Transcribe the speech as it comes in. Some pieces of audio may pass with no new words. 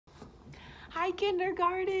Hi,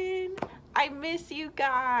 kindergarten. I miss you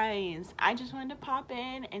guys. I just wanted to pop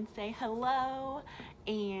in and say hello,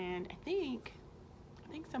 and I think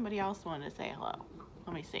somebody else wanted to say hello.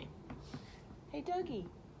 Let me see. Hey, Dougie.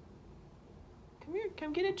 Come here.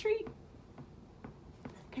 Come get a treat.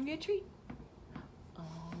 Come get a treat. Oh,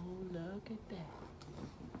 look at that.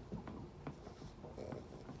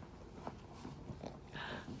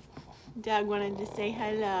 Doug wanted to say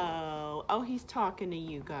hello. Oh, he's talking to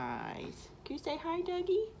you guys. Can you say hi,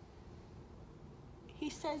 Dougie? He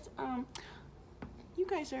says, you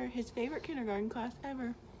guys are his favorite kindergarten class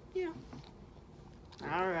ever. Yeah.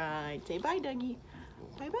 All right. Say bye, Dougie.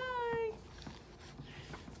 Bye-bye.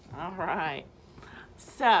 All right.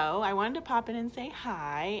 So I wanted to pop in and say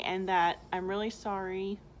hi, and that I'm really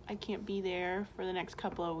sorry I can't be there for the next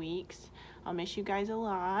couple of weeks. I'll miss you guys a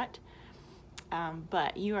lot.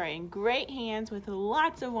 But you are in great hands with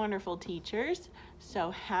lots of wonderful teachers,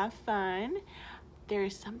 so have fun. There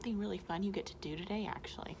is something really fun you get to do today,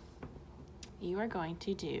 actually. You are going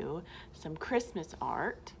to do some Christmas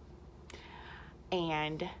art,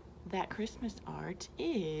 and that Christmas art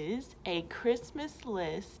is a Christmas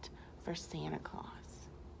list for Santa Claus.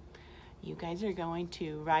 You guys are going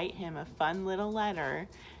to write him a fun little letter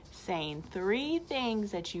saying 3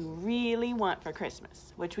 things that you really want for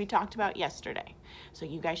Christmas, which we talked about yesterday. So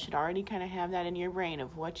you guys should already kind of have that in your brain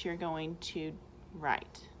of what you're going to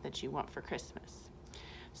write that you want for Christmas.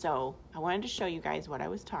 So I wanted to show you guys what I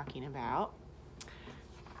was talking about.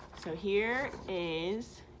 So here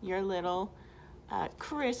is your little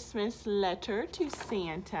Christmas letter to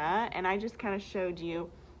Santa, and I just kind of showed you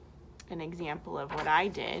an example of what I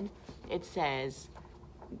did. It says,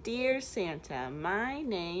 "Dear Santa, my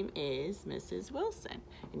name is Mrs. Wilson,"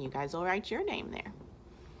 and you guys will write your name there.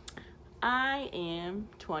 "I am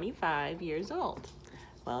 25 years old."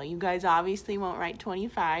 Well, you guys obviously won't write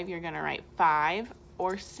 25. You're going to write 5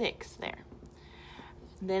 or 6 there.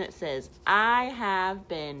 Then it says, "I have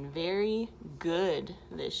been very good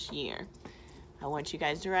this year." I want you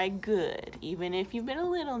guys to write good. Even if you've been a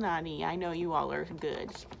little naughty, I know you all are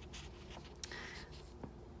good.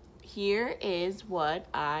 "Here is what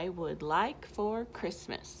I would like for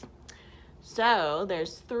Christmas." So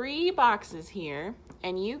there's 3 boxes here,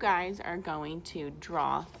 and you guys are going to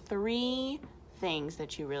draw 3 things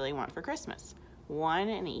that you really want for Christmas. 1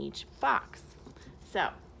 in each box. So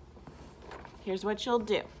here's what you'll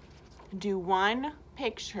do. Do 1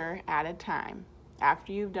 picture at a time.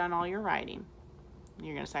 After you've done all your writing,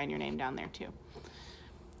 you're going to sign your name down there too.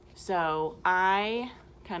 So I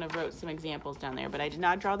kind of wrote some examples down there, but I did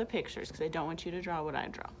not draw the pictures because I don't want you to draw what I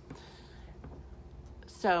draw.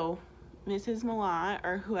 So Mrs. Malott,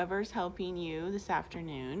 or whoever's helping you this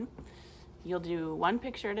afternoon, you'll do 1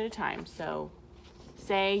 picture at a time. So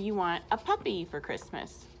say you want a puppy for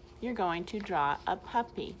Christmas. You're going to draw a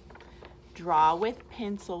puppy. Draw with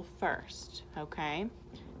pencil first, okay?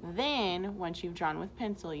 Then, once you've drawn with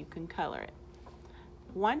pencil, you can color it.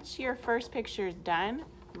 Once your first picture is done,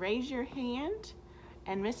 raise your hand,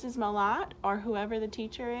 and Mrs. Malott, or whoever the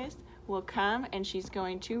teacher is, will come, and she's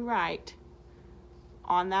going to write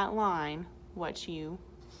on that line what you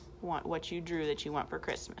want, what you drew that you want for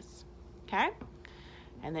Christmas, okay?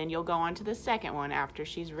 And then you'll go on to the second one after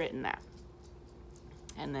she's written that.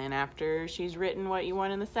 And then after she's written what you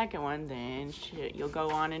want in the second one, then you'll go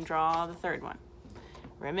on and draw the third one.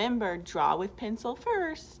 Remember, draw with pencil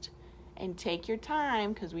first and take your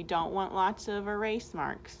time because we don't want lots of erase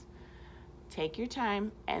marks. Take your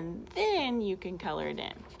time and then you can color it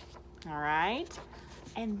in. All right?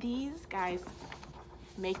 And these guys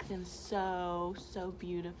make them so, so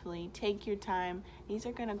beautifully. Take your time. These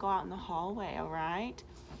are going to go out in the hallway, all right?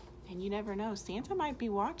 And you never know, Santa might be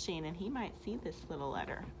watching and he might see this little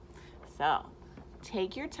letter. So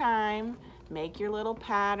take your time, make your little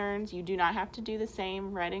patterns. You do not have to do the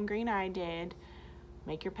same red and green I did.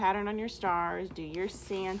 Make your pattern on your stars, do your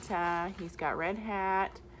Santa. He's got red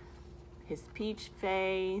hat, his peach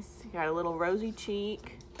face, got a little rosy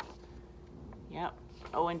cheek. Yep.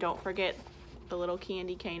 Oh, and don't forget the little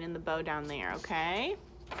candy cane and the bow down there, okay?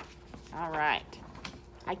 All right.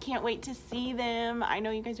 I can't wait to see them. I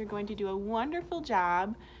know you guys are going to do a wonderful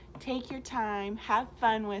job. Take your time, have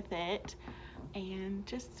fun with it, and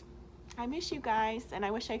just, I miss you guys, and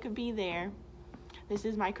I wish I could be there. This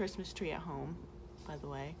is my Christmas tree at home, by the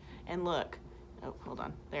way. And look, oh, hold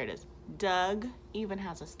on, there it is. Doug even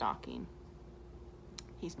has a stocking.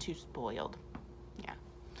 He's too spoiled. Yeah.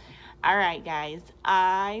 All right, guys,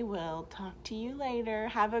 I will talk to you later.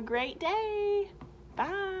 Have a great day.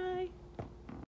 Bye.